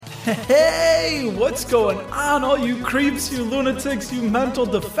Hey, what's going on, all you creeps, you lunatics, you mental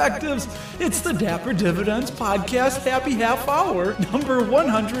defectives? It's the Dapper Dividends Podcast Happy Half Hour, number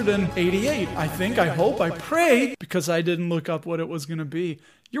 188. I think, I hope, I pray, because I didn't look up what it was going to be.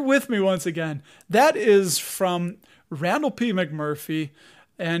 You're with me once again. That is from Randall P. McMurphy.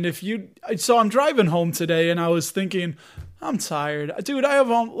 And so I'm driving home today and I was thinking, I'm tired. Dude, I have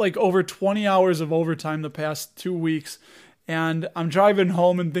like over 20 hours of overtime the past 2 weeks. And I'm driving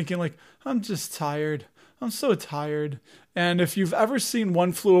home and thinking like, I'm just tired. I'm so tired. And if you've ever seen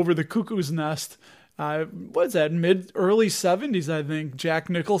One Flew Over the Cuckoo's Nest, what's that, early 70s, I think, Jack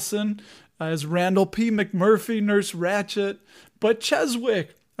Nicholson as Randall P. McMurphy, Nurse Ratched. But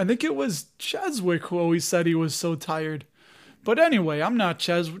Cheswick, I think it was Cheswick who always said he was so tired. But anyway, I'm not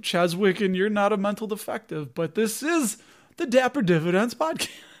Cheswick and you're not a mental defective. But this is the Dapper Dividends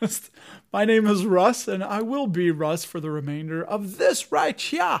Podcast. My name is Russ, and I will be Russ for the remainder of this right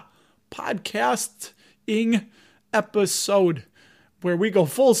here podcasting episode, where we go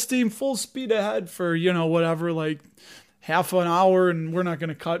full steam, full speed ahead for, whatever, like half an hour, and we're not going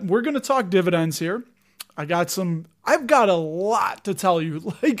to cut. We're going to talk dividends here. I've got a lot to tell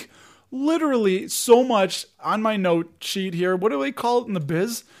you, like literally so much on my note sheet here. What do they call it in the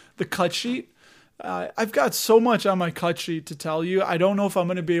biz? The cut sheet. I've got so much on my cut sheet to tell you. I don't know if I'm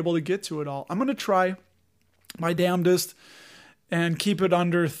going to be able to get to it all. I'm going to try my damnedest and keep it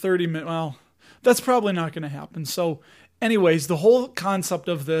under 30 minutes. Well, that's probably not going to happen. So anyways, the whole concept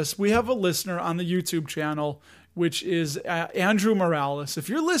of this, we have a listener on the YouTube channel, which is Andrew Morales. If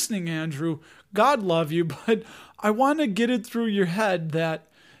you're listening, Andrew, God love you, but I want to get it through your head that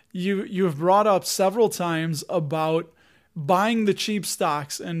you have brought up several times about buying the cheap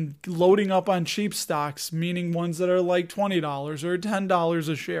stocks and loading up on cheap stocks, meaning ones that are like $20 or $10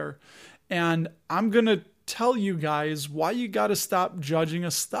 a share. And I'm going to tell you guys why you got to stop judging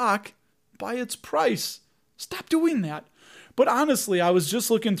a stock by its price. Stop doing that. But honestly, I was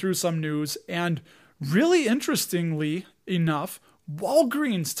just looking through some news, and really interestingly enough,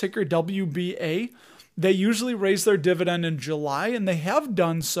 Walgreens, ticker WBA, they usually raise their dividend in July, and they have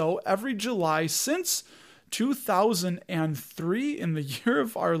done so every July since 2003, in the year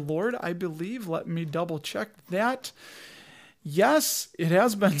of our Lord, I believe. Let me double check that. Yes, it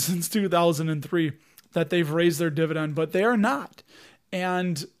has been since 2003 that they've raised their dividend, but they are not.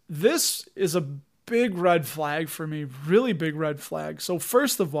 And this is a big red flag for me, really big red flag. So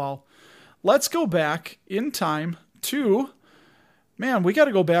first of all, let's go back in time to, we got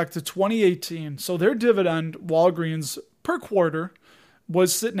to go back to 2018. So their dividend, Walgreens, per quarter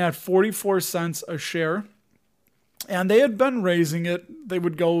was sitting at 44 cents a share. And they had been raising it. They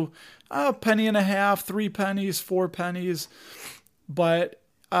would go a penny and a half, 3 pennies, 4 pennies. But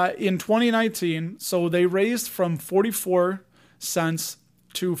in 2019, so they raised from 44 cents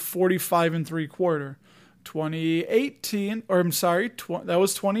to 45 and 3/4. 2018, or I'm sorry, that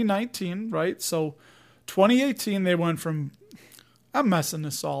was 2019, right? So 2018, they went from, I'm messing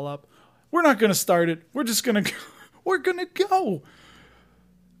this all up. We're not going to start it. We're just going to go. We're going to go.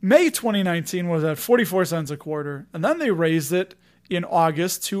 May 2019 was at 44 cents a quarter, and then they raised it in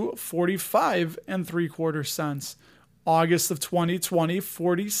August to 45 and 3/4 cents. August of 2020,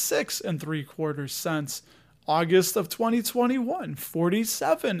 46 and 3/4 cents. August of 2021,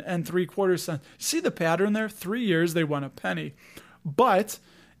 47 and 3/4 cents. See the pattern there? 3 years they went a penny. But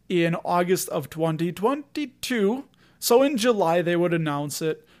in August of 2022, so in July they would announce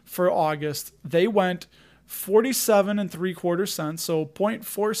it for August, they went 47 and 3/4 cents, so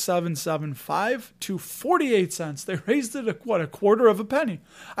 0.4775 to 48 cents. They raised it a quarter of a penny.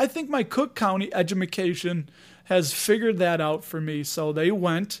 I think my Cook County education has figured that out for me. So they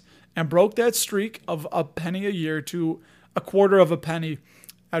went and broke that streak of a penny a year to a quarter of a penny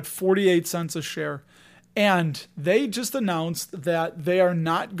at 48 cents a share. And they just announced that they are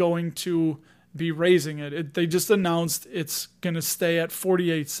not going to be raising it. They just announced it's going to stay at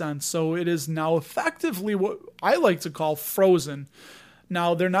 48 cents. So it is now effectively what I like to call frozen.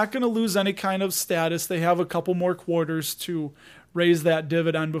 Now, they're not going to lose any kind of status. They have a couple more quarters to raise that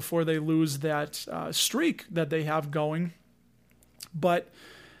dividend before they lose that streak that they have going. But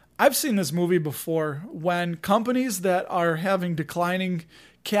I've seen this movie before when companies that are having declining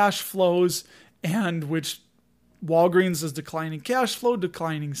cash flows, and which Walgreens is declining cash flow,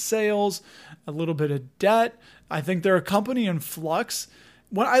 declining sales, a little bit of debt. I think they're a company in flux.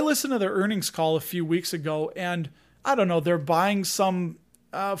 When I listened to their earnings call a few weeks ago, and I don't know, they're buying some,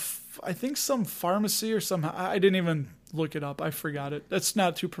 I think some pharmacy or some, I didn't even look it up. I forgot it. That's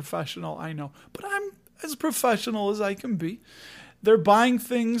not too professional, I know. But I'm as professional as I can be. They're buying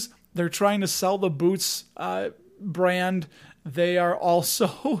things. They're trying to sell the Boots brand They are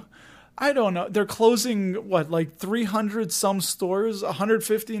also, I don't know, they're closing, like 300 some stores,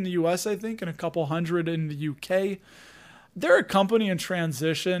 150 in the US, I think, and a couple hundred in the UK. They're a company in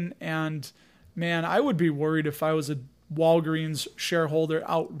transition, and man, I would be worried if I was a Walgreens shareholder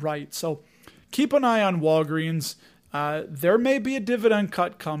outright. So keep an eye on Walgreens. There may be a dividend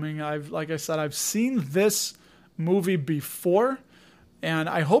cut coming. Like I said, I've seen this movie before, and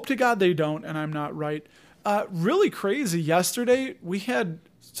I hope to God they don't, and I'm not right. Really crazy. Yesterday, we had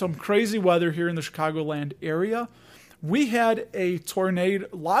some crazy weather here in the Chicagoland area. We had a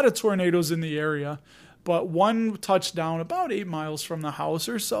lot of tornadoes in the area, but one touched down about 8 miles from the house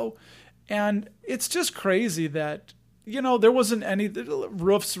or so. And it's just crazy that, there wasn't any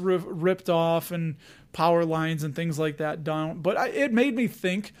roofs ripped off and power lines and things like that down. But it made me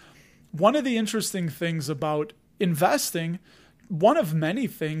think, one of the interesting things about investing, one of many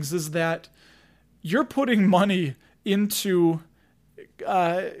things, is that you're putting money into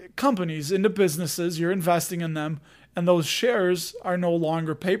companies, into businesses, you're investing in them, and those shares are no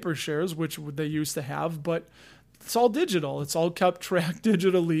longer paper shares, which they used to have, but it's all digital. It's all kept tracked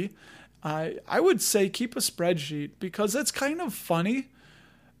digitally. I would say keep a spreadsheet, because it's kind of funny.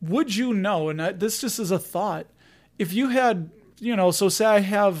 Would you know, and this just is a thought, if you had, so say I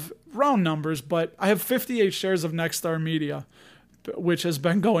have round numbers, but I have 58 shares of Nexstar Media, which has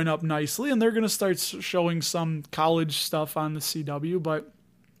been going up nicely, and they're going to start showing some college stuff on the CW. But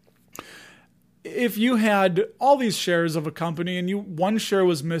if you had all these shares of a company and one share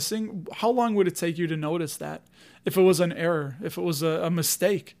was missing, how long would it take you to notice that? If it was an error, if it was a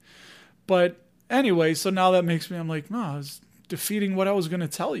mistake. But anyway, so now that makes me, I'm like, no, I was defeating what I was going to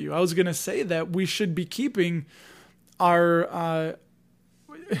tell you. I was going to say that we should be keeping our,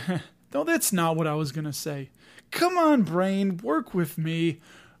 no, that's not what I was going to say. Come on, brain, work with me.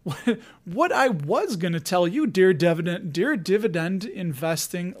 What I was going to tell you, dear dividend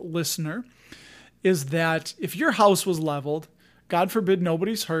investing listener, is that if your house was leveled, God forbid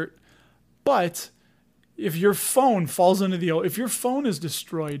nobody's hurt, but if your phone falls into if your phone is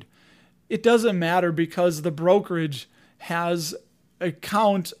destroyed, it doesn't matter, because the brokerage has a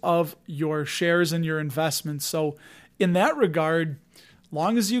count of your shares and your investments. So in that regard,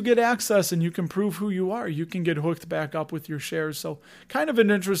 long as you get access and you can prove who you are, you can get hooked back up with your shares. So kind of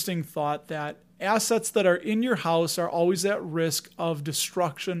an interesting thought that assets that are in your house are always at risk of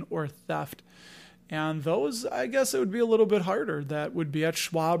destruction or theft. And those, I guess it would be a little bit harder. That would be at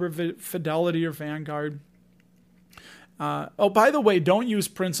Schwab or Fidelity or Vanguard. By the way, don't use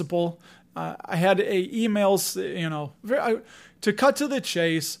Principal. I had emails, to cut to the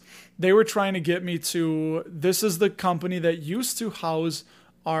chase. They were trying to get me to, this is the company that used to house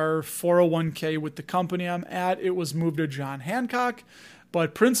our 401k with the company I'm at. It was moved to John Hancock,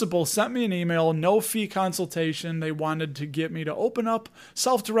 but Principal sent me an email, no fee consultation. They wanted to get me to open up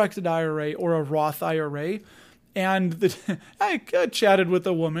self-directed IRA or a Roth IRA. And I chatted with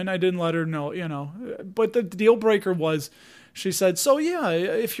a woman. I didn't let her know, but the deal breaker was, she said, so yeah,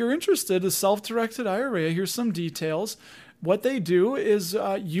 if you're interested, a self-directed IRA, here's some details. What they do is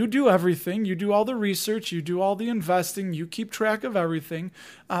you do everything. You do all the research. You do all the investing. You keep track of everything.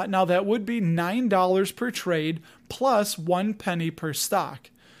 Now, that would be $9 per trade plus 1 penny per stock.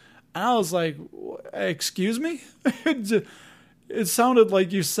 And I was like, excuse me? It sounded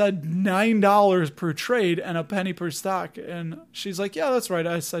like you said $9 per trade and a penny per stock. And she's like, yeah, that's right.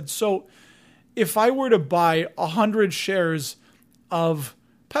 I said, so if I were to buy 100 shares of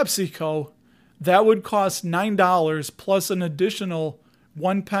PepsiCo, that would cost $9 plus an additional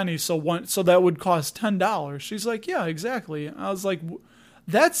 1 penny. So that would cost $10. She's like, yeah, exactly. I was like,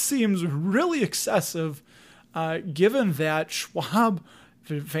 that seems really excessive, given that Schwab,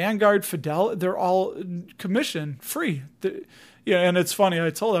 Vanguard, Fidelity, they're all commission free. And it's funny. I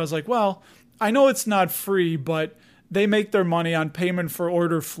told her, I was like, well, I know it's not free, but they make their money on payment for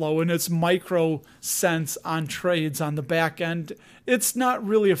order flow, and it's micro cents on trades on the back end. It's not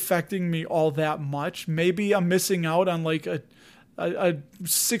really affecting me all that much. Maybe I'm missing out on like a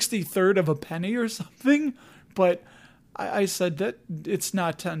 63rd of a penny or something. But I said that it's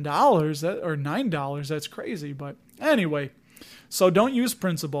not $10 or $9. That's crazy. But anyway, so don't use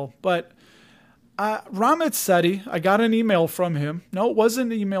Principal. But Ramit Sethi, I got an email from him. No, it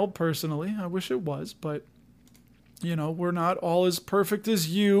wasn't emailed personally. I wish it was, but we're not all as perfect as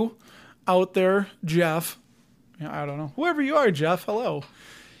you out there, Jeff. I don't know. Whoever you are, Jeff, hello.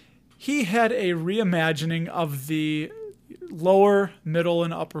 He had a reimagining of the lower, middle,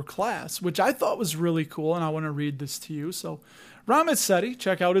 and upper class, which I thought was really cool, and I want to read this to you. So, Ramit Sethi,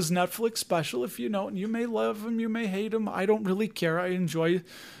 check out his Netflix special if you know. You may love him, you may hate him. I don't really care. I enjoy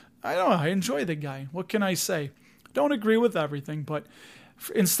the guy. What can I say? Don't agree with everything, but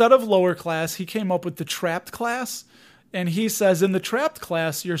instead of lower class, he came up with the trapped class. And he says, in the trapped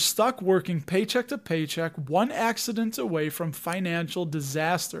class, you're stuck working paycheck to paycheck, one accident away from financial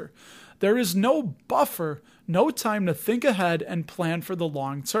disaster. There is no buffer, no time to think ahead and plan for the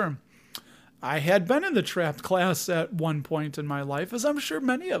long term. I had been in the trapped class at one point in my life, as I'm sure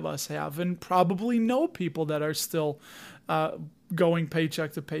many of us have, and probably know people that are still going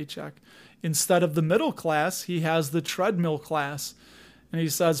paycheck to paycheck. Instead of the middle class, he has the treadmill class. And he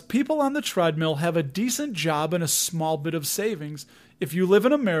says, people on the treadmill have a decent job and a small bit of savings. If you live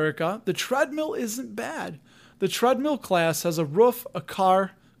in America, the treadmill isn't bad. The treadmill class has a roof, a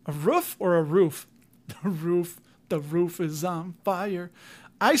car, a roof or a roof? The roof is on fire.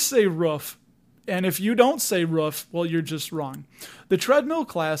 I say roof. And if you don't say roof, well, you're just wrong. The treadmill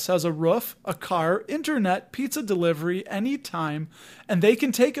class has a roof, a car, internet, pizza delivery anytime, and they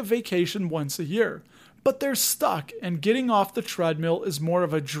can take a vacation once a year. But they're stuck, and getting off the treadmill is more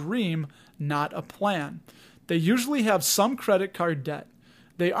of a dream, not a plan. They usually have some credit card debt.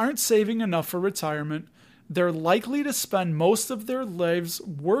 They aren't saving enough for retirement. They're likely to spend most of their lives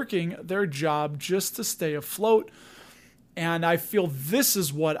working their job just to stay afloat. And I feel this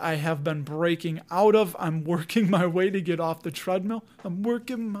is what I have been breaking out of. I'm working my way to get off the treadmill. I'm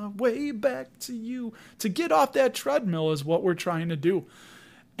working my way back to you. To get off that treadmill is what we're trying to do.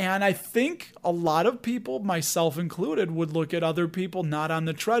 And I think a lot of people, myself included, would look at other people not on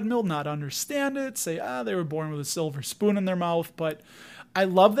the treadmill, not understand it, say, they were born with a silver spoon in their mouth. But I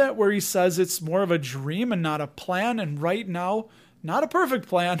love that where he says it's more of a dream and not a plan. And right now, not a perfect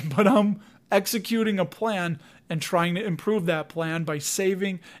plan, but I'm executing a plan and trying to improve that plan by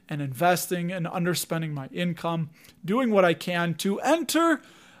saving and investing and underspending my income, doing what I can to enter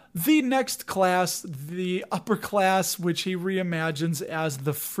the next class, the upper class, which he reimagines as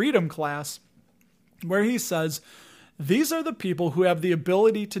the freedom class, where he says, these are the people who have the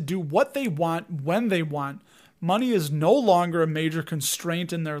ability to do what they want when they want. Money is no longer a major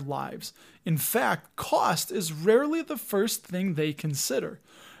constraint in their lives. In fact, cost is rarely the first thing they consider.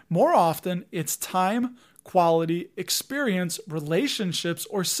 More often, it's time, quality, experience, relationships,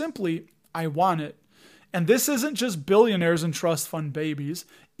 or simply, I want it. And this isn't just billionaires and trust fund babies,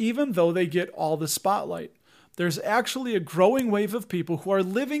 even though they get all the spotlight. There's actually a growing wave of people who are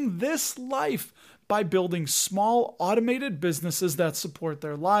living this life by building small automated businesses that support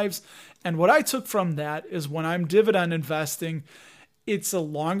their lives. And what I took from that is when I'm dividend investing, it's a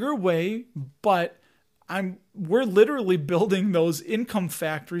longer way, but we're literally building those income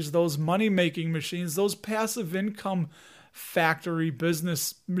factories, those money-making machines, those passive income factory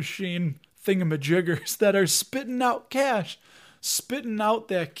business machine thingamajiggers that are spitting out cash, spitting out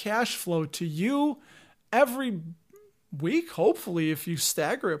that cash flow to you every week, hopefully, if you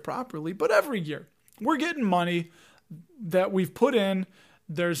stagger it properly, but every year. We're getting money that we've put in.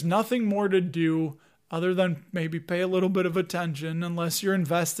 There's nothing more to do other than maybe pay a little bit of attention unless you're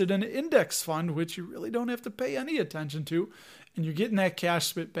invested in an index fund, which you really don't have to pay any attention to, and you're getting that cash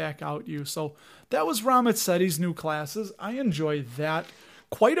spit back out you. So that was Ramit Sethi's new classes. I enjoy that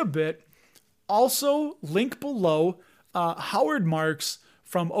quite a bit. Also, link below, Howard Marks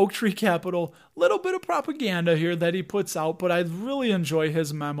from Oak Tree Capital. Little bit of propaganda here that he puts out, but I really enjoy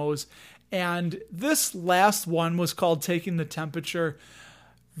his memos. And this last one was called Taking the Temperature.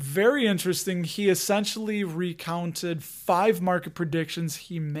 Very interesting. He essentially recounted 5 market predictions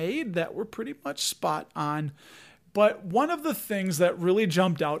he made that were pretty much spot on. But one of the things that really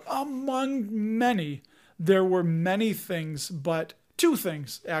jumped out among many, there were many things, but two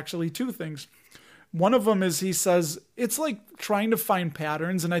things. One of them is he says, it's like trying to find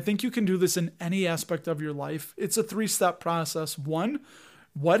patterns, and I think you can do this in any aspect of your life. It's a 3-step process. 1,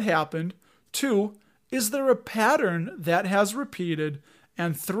 what happened? 2, is there a pattern that has repeated?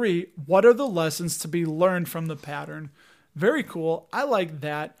 And 3, what are the lessons to be learned from the pattern? Very cool. I like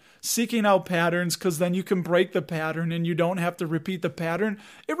that. Seeking out patterns, because then you can break the pattern and you don't have to repeat the pattern.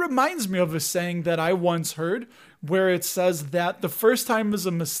 It reminds me of a saying that I once heard where it says that the first time is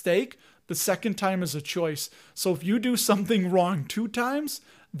a mistake, the second time is a choice. So if you do something wrong 2 times,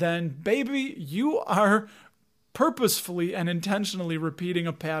 then baby, you are purposefully and intentionally repeating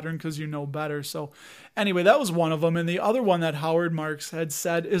a pattern because you know better. So anyway, that was one of them. And the other one that Howard Marks had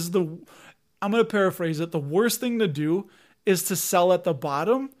said is I'm going to paraphrase it. The worst thing to do is to sell at the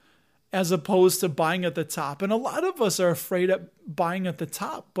bottom as opposed to buying at the top. And a lot of us are afraid of buying at the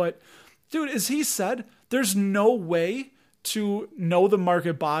top. But dude, as he said, there's no way to know the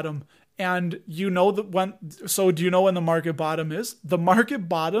market bottom. And you know so do you know when the market bottom is? The market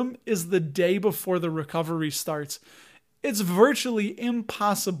bottom is the day before the recovery starts. It's virtually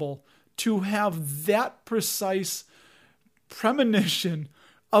impossible to have that precise premonition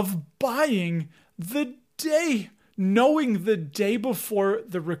of buying the day, knowing the day before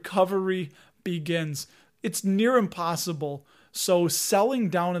the recovery begins. It's near impossible. So selling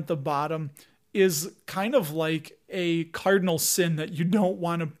down at the bottom is kind of like a cardinal sin that you don't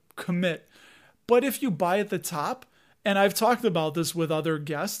want to commit. But if you buy at the top, and I've talked about this with other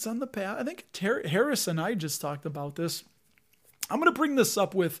guests on the past, I think Harris and I just talked about this. I'm going to bring this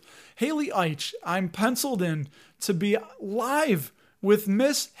up with Haley Eich. I'm penciled in to be live with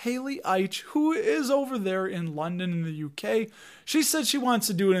Miss Haley Eich, who is over there in London in the UK. She said she wants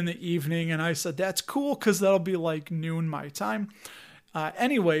to do it in the evening, and I said, that's cool, because that'll be like noon my time.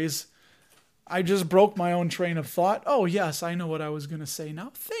 Anyways, I just broke my own train of thought. Oh, yes, I know what I was going to say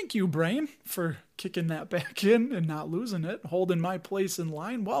now. Thank you, brain, for kicking that back in and not losing it, holding my place in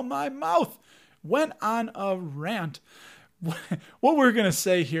line while my mouth went on a rant. What we're going to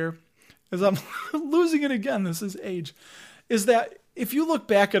say here is, I'm losing it again, this is age, is that if you look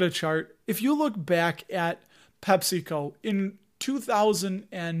back at a chart, if you look back at PepsiCo in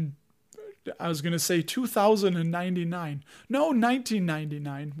 2099. No,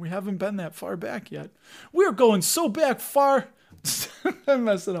 1999. We haven't been that far back yet. We're going so back far. I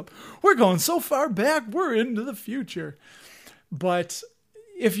messed it up. We're going so far back, we're into the future. But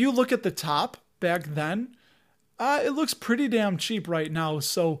if you look at the top back then, it looks pretty damn cheap right now.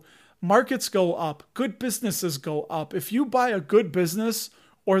 So markets go up. Good businesses go up. If you buy a good business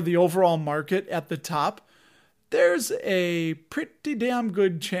or the overall market at the top, there's a pretty damn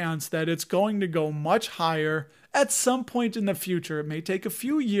good chance that it's going to go much higher at some point in the future. It may take a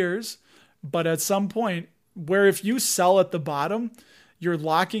few years, but at some point, where if you sell at the bottom, you're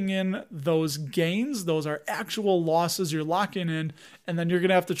locking in those gains. Those are actual losses you're locking in, and then you're going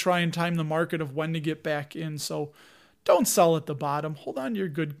to have to try and time the market of when to get back in. So don't sell at the bottom. Hold on to your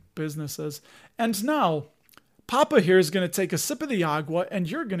good businesses. And now, Papa here is going to take a sip of the agua,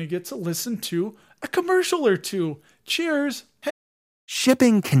 and you're going to get to listen to a commercial or two. Cheers. Hey.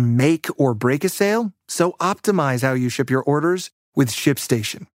 Shipping can make or break a sale, so optimize how you ship your orders with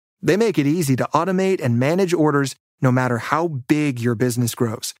ShipStation. They make it easy to automate and manage orders no matter how big your business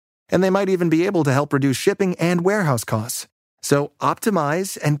grows. And they might even be able to help reduce shipping and warehouse costs. So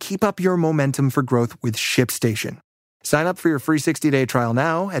optimize and keep up your momentum for growth with ShipStation. Sign up for your free 60-day trial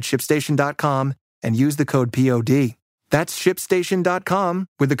now at ShipStation.com and use the code POD. That's ShipStation.com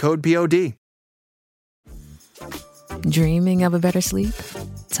with the code POD. Dreaming of a better sleep?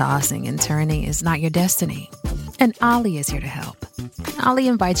 Tossing and turning is not your destiny. And Ollie is here to help. Ollie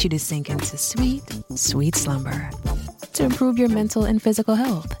invites you to sink into sweet, sweet slumber to improve your mental and physical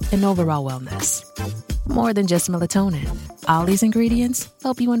health and overall wellness. More than just melatonin, Ollie's ingredients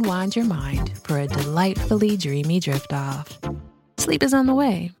help you unwind your mind for a delightfully dreamy drift off. Sleep is on the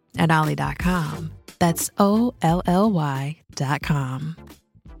way at Ollie.com. That's OLLY.com.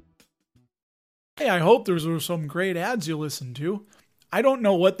 Hey, I hope there were some great ads you listened to. I don't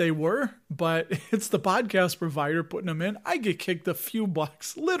know what they were, but it's the podcast provider putting them in. I get kicked a few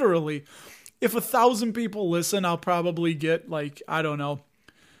bucks, literally. If 1,000 people listen, I'll probably get like, I don't know,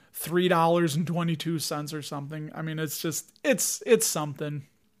 $3.22 or something. I mean, it's just, it's something.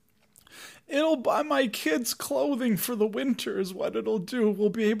 It'll buy my kids clothing for the winter is what it'll do. We'll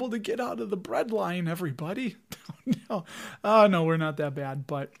be able to get out of the bread line, everybody. No, we're not that bad.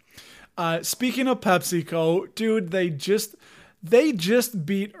 But speaking of PepsiCo, dude, they just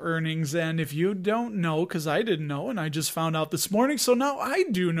beat earnings. And if you don't know, because I didn't know, and I just found out this morning, so now I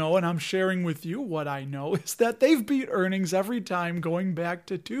do know, and I'm sharing with you what I know, is that they've beat earnings every time going back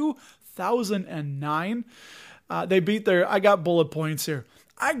to 2009. They beat I got bullet points here.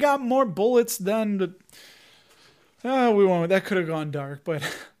 I got more bullets than that could have gone dark, but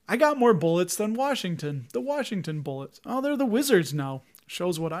I got more bullets than Washington. The Washington Bullets. Oh, they're the Wizards now.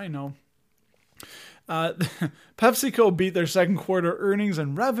 Shows what I know. PepsiCo beat their second quarter earnings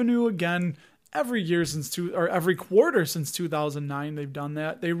and revenue again every quarter since 2009. They've done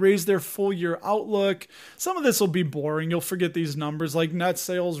that. They raised their full year outlook. Some of this will be boring. You'll forget these numbers. Like net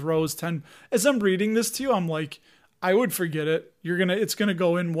sales rose 10. As I'm reading this to you, I'm like, I would forget it. It's gonna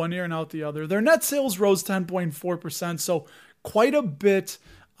go in one ear and out the other. Their net sales rose 10.4%, so quite a bit.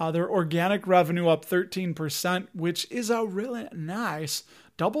 Their organic revenue up 13%, which is a really nice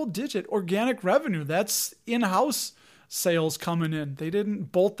double-digit organic revenue. That's in-house sales coming in. They didn't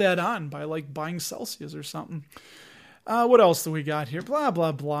bolt that on by like buying Celsius or something. What else do we got here? Blah,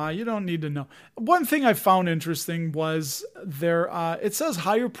 blah, blah. You don't need to know. One thing I found interesting was it says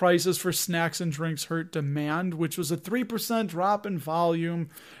higher prices for snacks and drinks hurt demand, which was a 3% drop in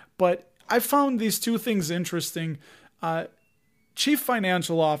volume. But I found these two things interesting. Chief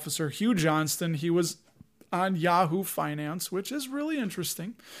Financial Officer Hugh Johnston, he was on Yahoo Finance, which is really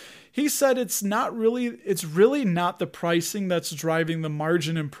interesting. He said it's really not the pricing that's driving the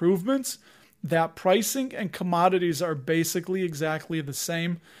margin improvements. That pricing and commodities are basically exactly the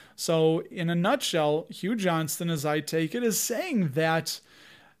same. So in a nutshell, Hugh Johnston, as I take it, is saying that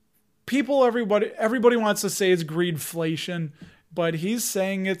everybody wants to say it's greedflation, but he's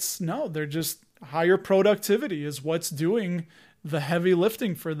saying they're just higher productivity is what's doing the heavy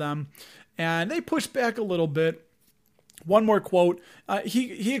lifting for them. And they push back a little bit. One more quote.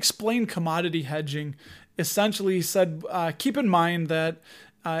 He explained commodity hedging. Essentially, he said, keep in mind that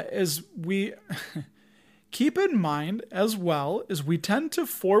keep in mind as well as we tend to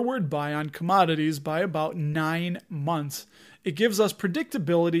forward buy on commodities by about 9 months. It gives us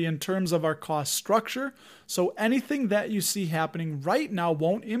predictability in terms of our cost structure. So anything that you see happening right now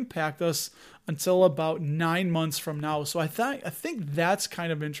won't impact us until about 9 months from now. So I think that's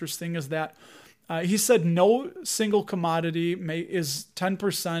kind of interesting, is that he said no single commodity is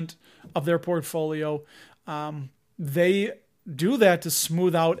 10% of their portfolio. They do that to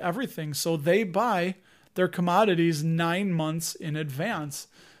smooth out everything. So they buy their commodities 9 months in advance.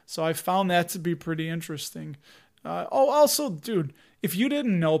 So I found that to be pretty interesting. Also, dude, if you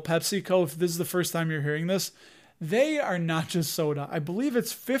didn't know PepsiCo, if this is the first time you're hearing this, they are not just soda. I believe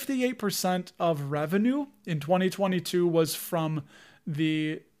it's 58% of revenue in 2022 was from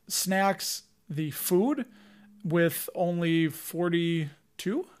the snacks, the food, with only 58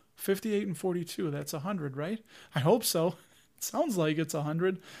 and 42. That's 100, right? I hope so. It sounds like it's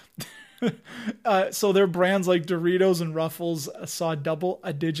 100. So their brands like Doritos and Ruffles saw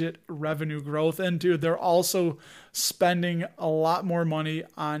double-digit revenue growth. And dude, they're also spending a lot more money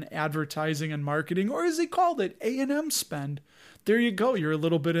on advertising and marketing, or as he called it, A&M spend. There you go. You're a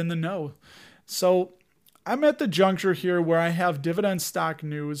little bit in the know. So I'm at the juncture here where I have dividend stock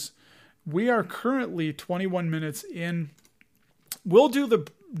news. We are currently 21 minutes in. We'll do the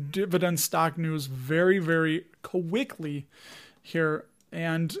dividend stock news very, very quickly here.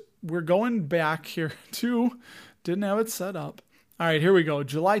 And we're going back here to, didn't have it set up. All right, here we go.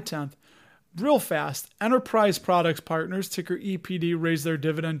 July 10th. Real fast. Enterprise Products Partners, ticker EPD, raised their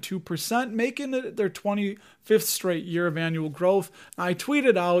dividend 2%, making it their 25th straight year of annual growth. I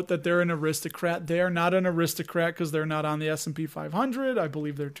tweeted out that they're an aristocrat. They are not an aristocrat because they're not on the S&P 500. I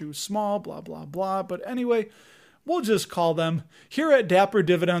believe they're too small, blah, blah, blah. But anyway, we'll just call them. Here at Dapper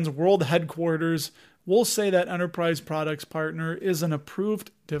Dividend's world headquarters, we'll say that Enterprise Products Partner is an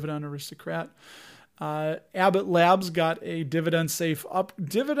approved dividend aristocrat. Abbott Labs got a dividend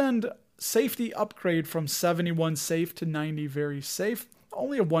safety upgrade from 71 safe to 90 very safe,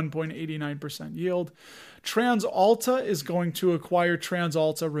 only a 1.89% yield. TransAlta is going to acquire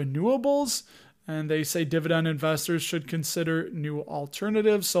TransAlta Renewables, and they say dividend investors should consider new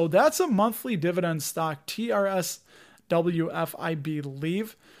alternatives. So that's a monthly dividend stock, TRSWF, I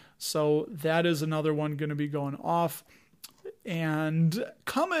believe. So that is another one going to be going off. And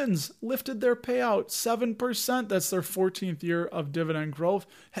Cummins lifted their payout 7%. That's their 14th year of dividend growth.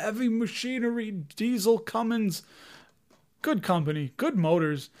 Heavy machinery, diesel, Cummins. Good company, good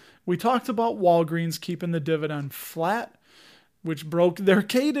motors. We talked about Walgreens keeping the dividend flat, which broke their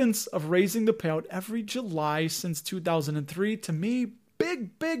cadence of raising the payout every July since 2003. To me,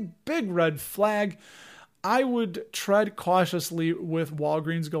 big, big, big red flag. I would tread cautiously with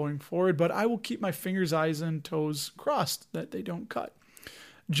Walgreens going forward, but I will keep my fingers, eyes, and toes crossed that they don't cut.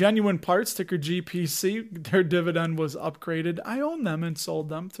 Genuine Parts, ticker GPC, their dividend was upgraded. I own them and sold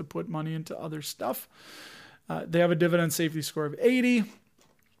them to put money into other stuff. They have a dividend safety score of 80.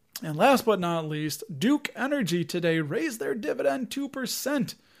 And last but not least, Duke Energy today raised their dividend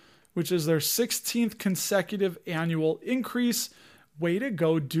 2%, which is their 16th consecutive annual increase. Way to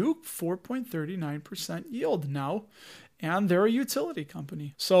go, Duke, 4.39% yield now, and they're a utility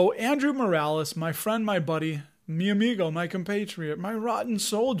company. So Andrew Morales, my friend, my buddy, mi amigo, my compatriot, my rotten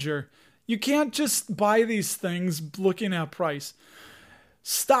soldier, you can't just buy these things looking at price.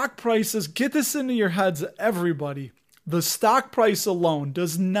 Stock prices, get this into your heads, everybody. The stock price alone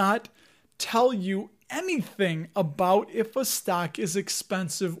does not tell you anything about if a stock is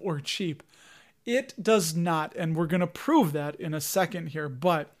expensive or cheap. It does not, and we're going to prove that in a second here,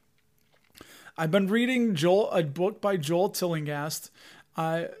 but I've been reading a book by Joel Tillinghast.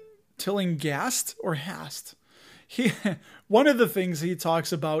 Tillinghast or Hast? One of the things he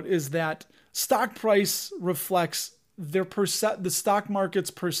talks about is that stock price reflects the stock market's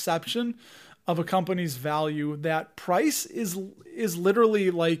perception of a company's value. That price is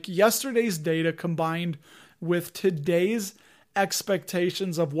literally like yesterday's data combined with today's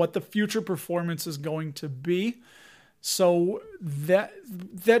expectations of what the future performance is going to be. So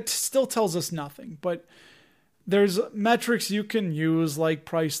that still tells us nothing, but there's metrics you can use like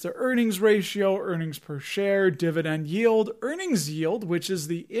price to earnings ratio, earnings per share, dividend yield, earnings yield, which is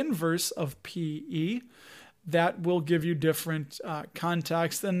the inverse of PE. That will give you different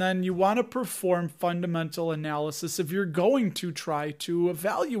context. And then you want to perform fundamental analysis if you're going to try to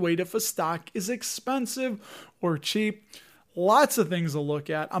evaluate if a stock is expensive or cheap. Lots of things to look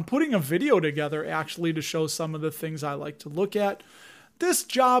at. I'm putting a video together actually to show some of the things I like to look at. This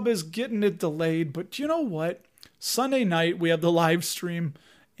job is getting it delayed, but you know what? Sunday night we have the live stream,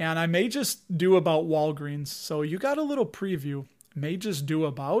 and I may just do about Walgreens. So you got a little preview. May just do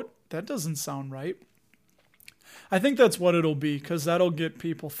about? That doesn't sound right. I think that's what it'll be, because that'll get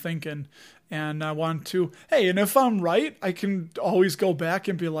people thinking. And I want to, hey, and if I'm right, I can always go back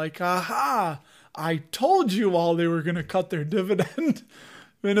and be like, aha, I told you all they were going to cut their dividend.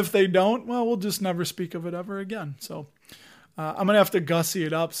 And if they don't, well, we'll just never speak of it ever again. So I'm going to have to gussy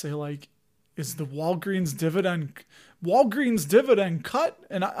it up, say like, is the Walgreens dividend cut?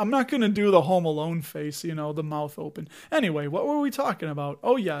 And I'm not going to do the Home Alone face, the mouth open. Anyway, what were we talking about?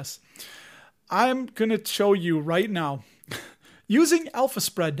 Oh, yes. I'm going to show you right now using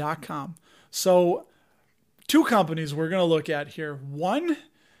alphaspread.com. So 2 companies we're going to look at here. One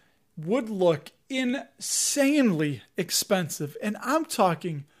would look insanely expensive, and I'm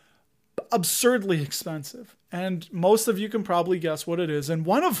talking absurdly expensive. And most of you can probably guess what it is. And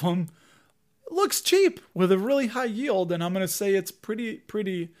one of them looks cheap with a really high yield, and I'm going to say it's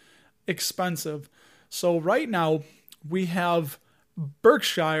pretty expensive. So right now we have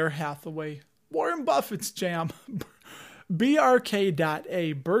Berkshire Hathaway, Warren Buffett's jam,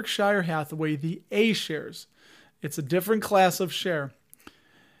 BRK.A, Berkshire Hathaway, the A shares. It's a different class of share.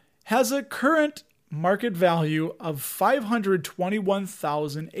 Has a current market value of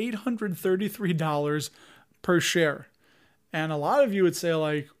 $521,833 per share. And a lot of you would say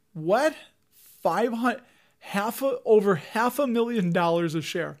like, what? Over $500,000 a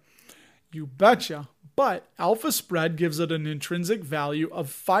share. You betcha. But Alpha Spread gives it an intrinsic value of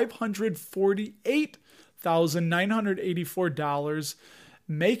 $548,984,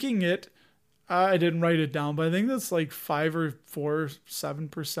 making it, I didn't write it down, but I think that's like 5 or 4,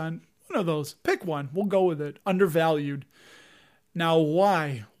 7%. One of those. Pick one. We'll go with it. Undervalued. Now,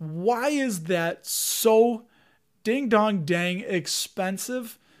 why? Why is that so ding dong dang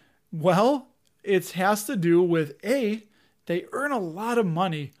expensive? Well, it has to do with A, they earn a lot of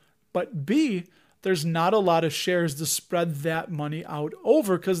money, but B, there's not a lot of shares to spread that money out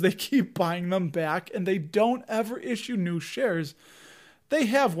over because they keep buying them back and they don't ever issue new shares. They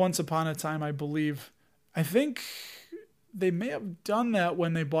have once upon a time, I believe. I think they may have done that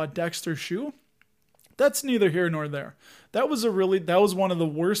when they bought Dexter Shoe. That's neither here nor there. That was one of the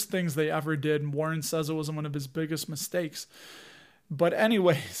worst things they ever did. And Warren says it was one of his biggest mistakes. But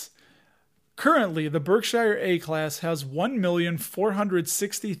anyways, currently, the Berkshire A class has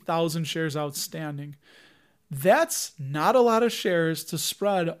 1,460,000 shares outstanding. That's not a lot of shares to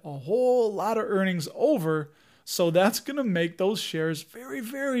spread a whole lot of earnings over, so that's going to make those shares very,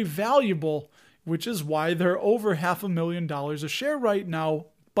 very valuable, which is why they're over $500,000 a share right now,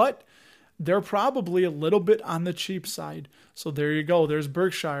 but they're probably a little bit on the cheap side. So there you go. There's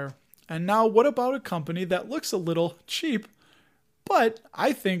Berkshire. And now what about a company that looks a little cheap, but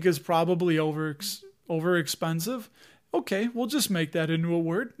I think is probably over expensive? Okay, we'll just make that into a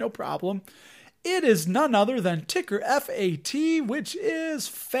word. No problem. It is none other than ticker FAT, which is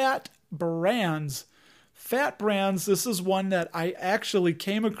Fat Brands. Fat Brands, this is one that I actually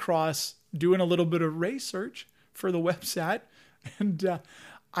came across doing a little bit of research for the website. And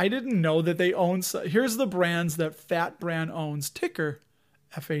I didn't know that they own. Here's the brands that Fat Brand owns. Ticker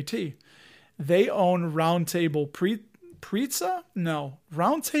FAT. They own Round Table Pizza? No.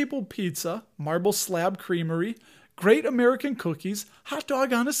 Round Table Pizza, Marble Slab Creamery, Great American Cookies, Hot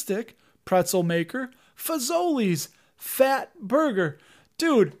Dog on a Stick, Pretzel Maker, Fazoli's, Fat Burger.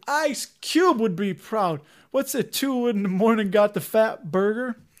 Dude, Ice Cube would be proud. What's it, 2 a.m, got the Fat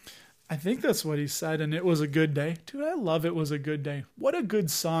Burger? I think that's what he said, and it was a good day. Dude, I love It Was a Good Day. What a good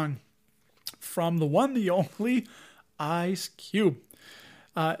song from the one, the only, Ice Cube.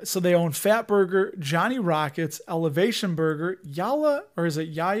 So they own Fat Burger, Johnny Rockets, Elevation Burger, Yala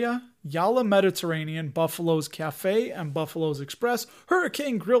Mediterranean, Buffalo's Cafe and Buffalo's Express,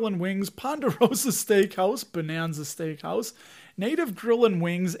 Hurricane Grill and Wings, Ponderosa Steakhouse, Bonanza Steakhouse, Native Grill and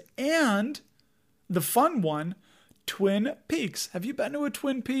Wings, and the fun one, Twin Peaks. Have you been to a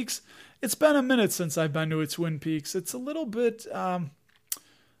Twin Peaks? It's been a minute since I've been to a Twin Peaks. It's a little bit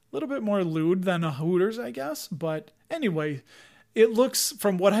more lewd than a Hooters, I guess. But anyway, it looks,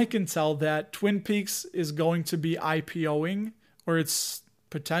 from what I can tell, that Twin Peaks is going to be IPOing, or its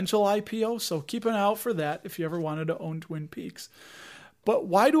potential IPO. So keep an eye out for that if you ever wanted to own Twin Peaks. But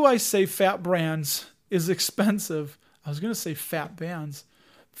why do I say Fat Brands is expensive? I was going to say Fat Bands.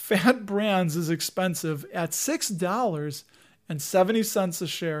 Fat Brands is expensive at $6.70 a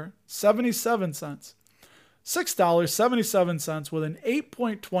share, 77 cents. $6.77 with an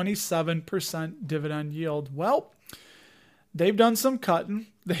 8.27% dividend yield. Well, they've done some cutting.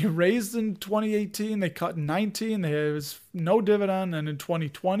 They raised in 2018. They cut in 19. There was no dividend. And in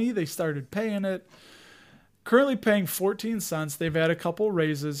 2020, they started paying it. Currently paying 14 cents. They've had a couple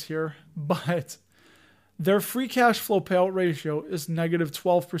raises here. But their free cash flow payout ratio is negative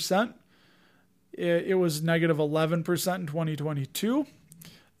 12%. It was negative 11% in 2022.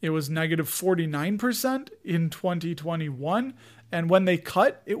 It was negative 49% in 2021. And when they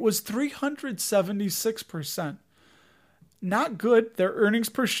cut, it was 376%. Not good. Their earnings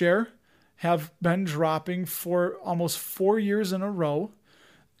per share have been dropping for almost 4 years in a row.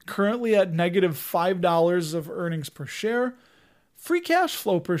 Currently at negative $5 of earnings per share. Free cash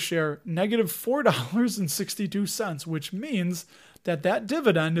flow per share, negative $4.62, which means that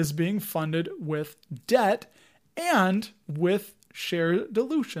dividend is being funded with debt and with share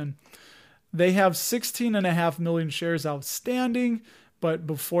dilution. They have 16.5 million shares outstanding, but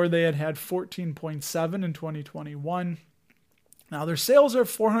before they had 14.7 in 2021. Now their sales are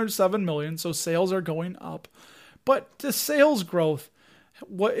 407 million, so sales are going up. But the sales growth,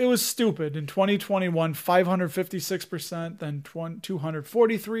 it was stupid. In 2021, 556%, then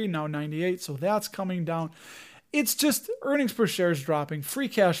 243, now 98, so that's coming down. It's just earnings per share is dropping, free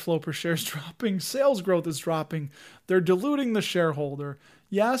cash flow per share is dropping, sales growth is dropping. They're diluting the shareholder.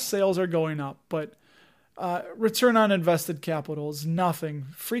 Yes, sales are going up, but return on invested capital is nothing.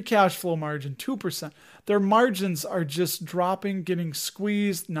 Free cash flow margin, 2%. Their margins are just dropping, getting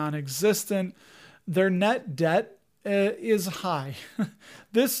squeezed, non-existent. Their net debt is high.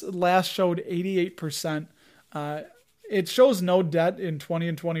 This last showed 88%. It shows no debt in 20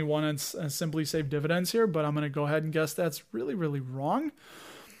 and 21 and Simply Save Dividends here, but I'm going to go ahead and guess that's really, really wrong.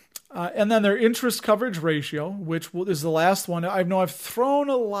 And then their interest coverage ratio, which is the last one. I know I've thrown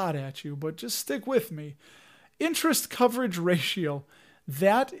a lot at you, but just stick with me. Interest coverage ratio,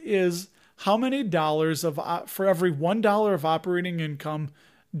 that is how many dollars for every $1 of operating income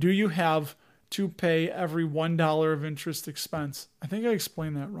do you have to pay every $1 of interest expense. I think I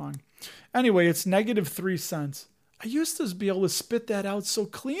explained that wrong. Anyway, it's negative 3 cents. I used to be able to spit that out so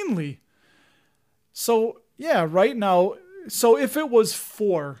cleanly. So yeah, right now, so if it was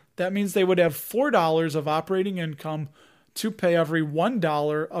 4, that means they would have $4 of operating income to pay every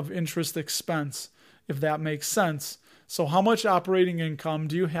 $1 of interest expense, if that makes sense. So how much operating income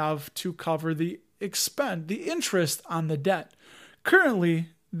do you have to cover the interest on the debt? Currently,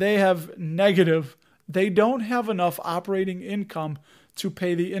 they have negative. They don't have enough operating income to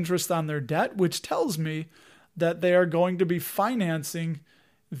pay the interest on their debt, which tells me that they are going to be financing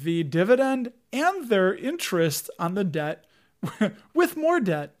the dividend and their interest on the debt with more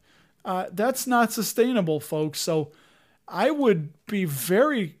debt. That's not sustainable, folks. So I would be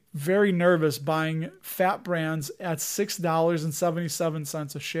very, very nervous buying Fat Brands at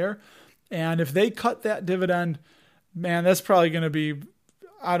 $6.77 a share. And if they cut that dividend, man, that's probably going to be,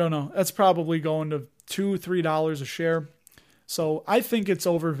 I don't know, that's probably going to $2-3 a share. So I think it's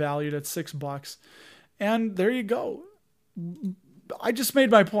overvalued at $6. And there you go. I just made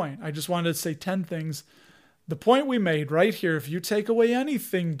my point. I just wanted to say 10 things. The point we made right here, if you take away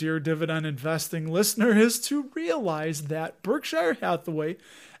anything, dear dividend investing listener, is to realize that Berkshire Hathaway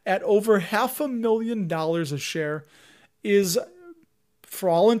at over $500,000 a share is, for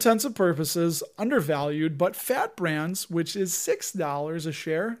all intents and purposes, undervalued. But Fat Brands, which is $6 a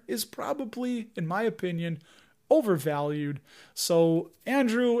share, is probably, in my opinion, overvalued. So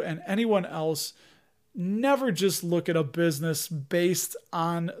Andrew and anyone else, never just look at a business based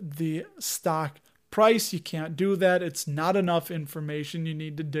on the stock price. You can't do that. It's not enough information. You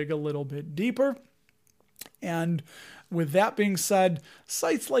need to dig a little bit deeper. And with that being said,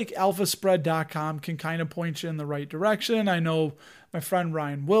 sites like alphaspread.com can kind of point you in the right direction. I know my friend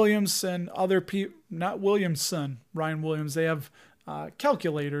Ryan Williams and other people, not Williamson, Ryan Williams, they have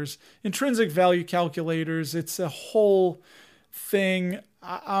calculators, intrinsic value calculators. It's a whole thing.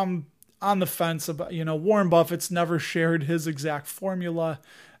 I'm on the fence about, Warren Buffett's never shared his exact formula.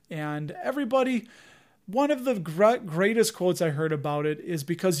 And everybody, one of the greatest quotes I heard about it is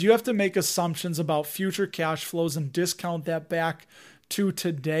because you have to make assumptions about future cash flows and discount that back to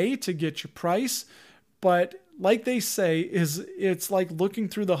today to get your price. But like they say, it's like looking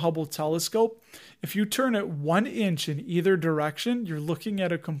through the Hubble telescope. If you turn it 1 inch in either direction, you're looking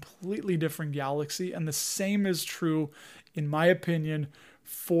at a completely different galaxy. And the same is true, in my opinion,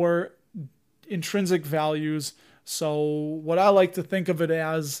 for intrinsic values. So what I like to think of it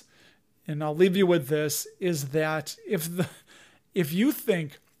as, and I'll leave you with this, is that if you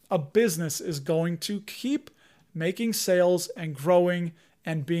think a business is going to keep making sales and growing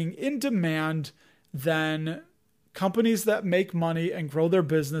and being in demand, then companies that make money and grow their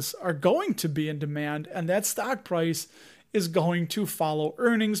business are going to be in demand, and that stock price is going to follow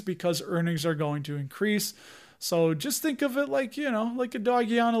earnings because earnings are going to increase. So just think of it like, like a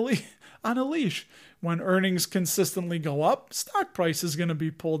doggy on a leash. When earnings consistently go up, stock price is going to be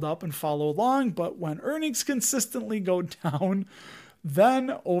pulled up and follow along. But when earnings consistently go down,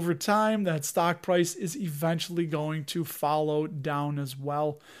 then over time, that stock price is eventually going to follow down as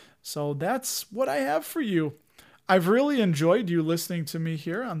well. So that's what I have for you. I've really enjoyed you listening to me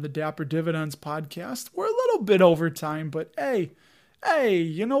here on the Dapper Dividends podcast. We're a little bit over time, but hey,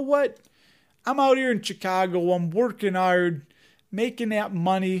 you know what? I'm out here in Chicago. I'm working hard, making that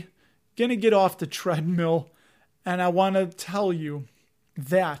money, gonna get off the treadmill. And I want to tell you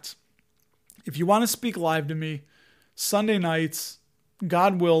that if you want to speak live to me, Sunday nights,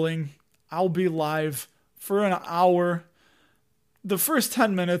 God willing, I'll be live for an hour. The first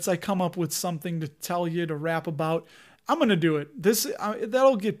 10 minutes, I come up with something to tell you, to rap about. I'm going to do it.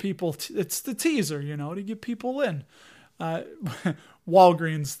 That'll get people, it's the teaser, to get people in.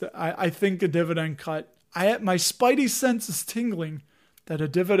 Walgreens, I think a dividend cut. My spidey sense is tingling that a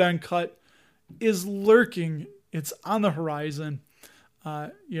dividend cut is lurking. It's on the horizon.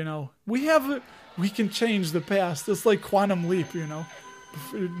 We can change the past. It's like Quantum Leap,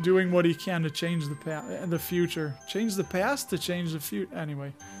 doing what he can to change the future. Change the past to change the future.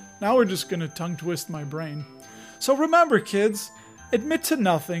 Anyway, now we're just going to tongue twist my brain. So remember, kids, admit to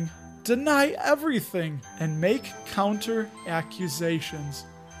nothing, deny everything, and make counter accusations.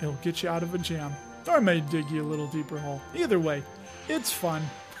 It'll get you out of a jam. Or it may dig you a little deeper hole. Either way, it's fun.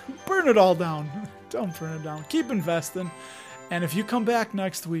 Burn it all down. Don't burn it down. Keep investing. And if you come back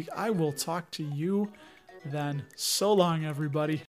next week, I will talk to you then. So long, everybody.